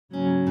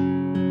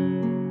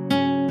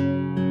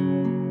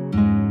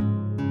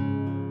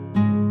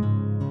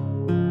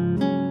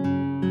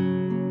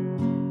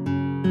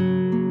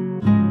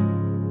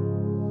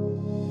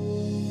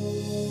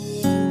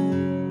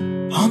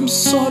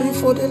sorry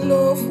for the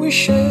love we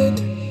shared,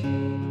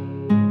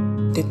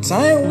 the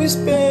time we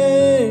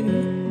spent,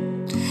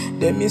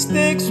 the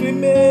mistakes we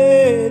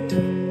made.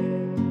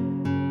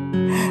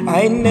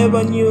 I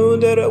never knew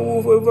that I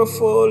would ever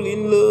fall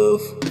in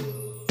love,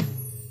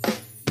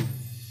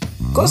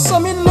 'cause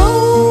I'm in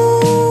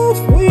love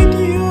with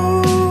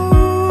you,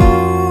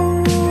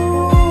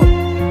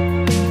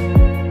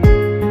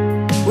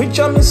 which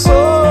I'm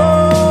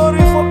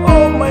sorry for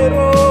all my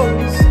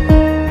wrongs.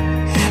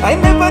 I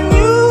never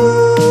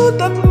knew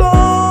that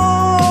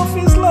love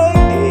is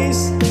like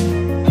this.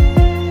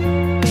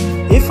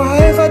 If I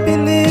ever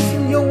believe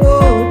in your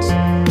words,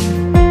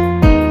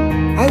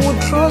 I would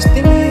trust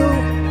in you.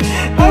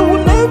 I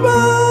would never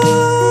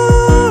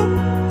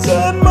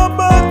turn my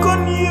back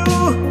on you,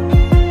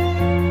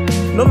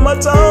 no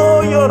matter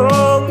all your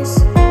wrongs,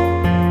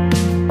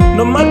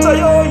 no matter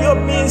all your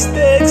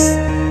mistakes.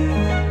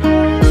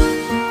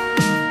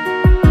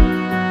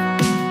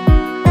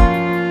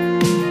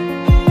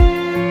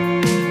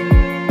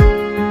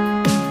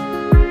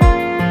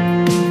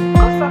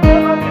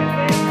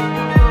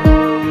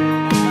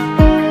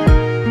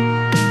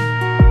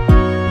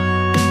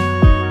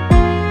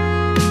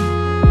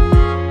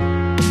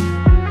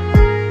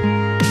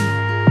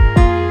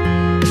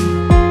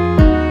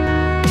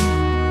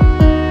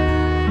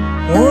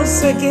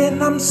 Once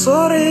again, I'm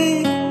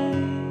sorry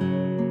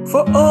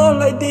for all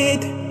I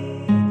did,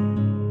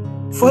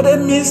 for the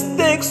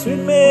mistakes we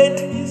made.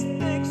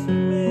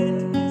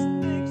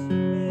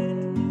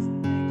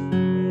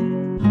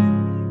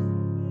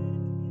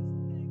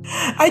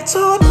 I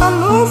thought our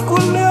love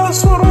could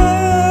last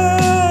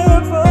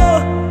forever,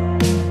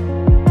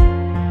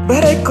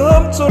 but I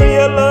come to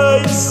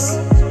realize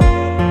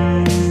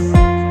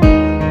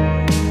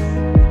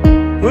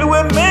we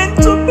were meant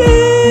to be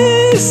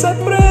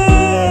separate.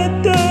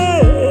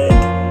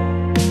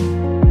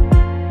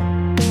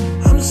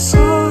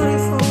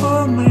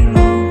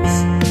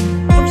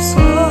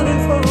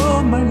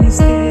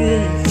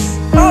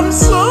 I'm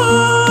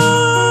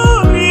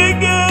sorry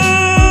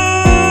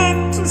again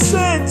to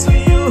say to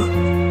you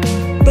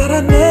that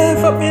I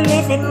never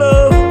believe in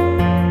love,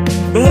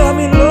 but I'm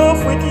in love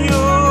with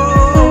you.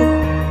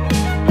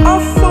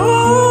 I've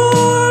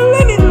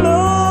fallen in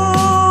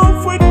love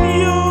with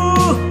you.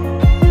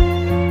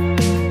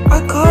 I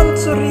come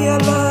to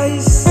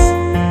realize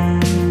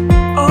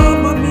all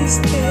my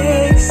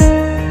mistakes.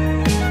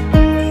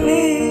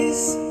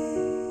 Please,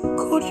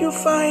 could you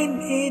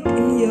find it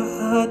in your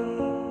heart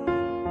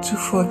to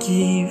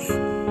forgive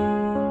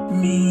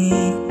me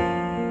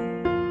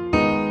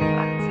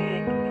and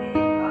take me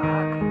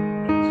back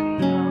into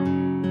your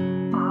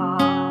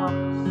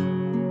arms?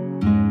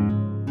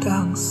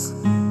 Thanks.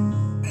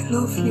 I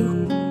love you.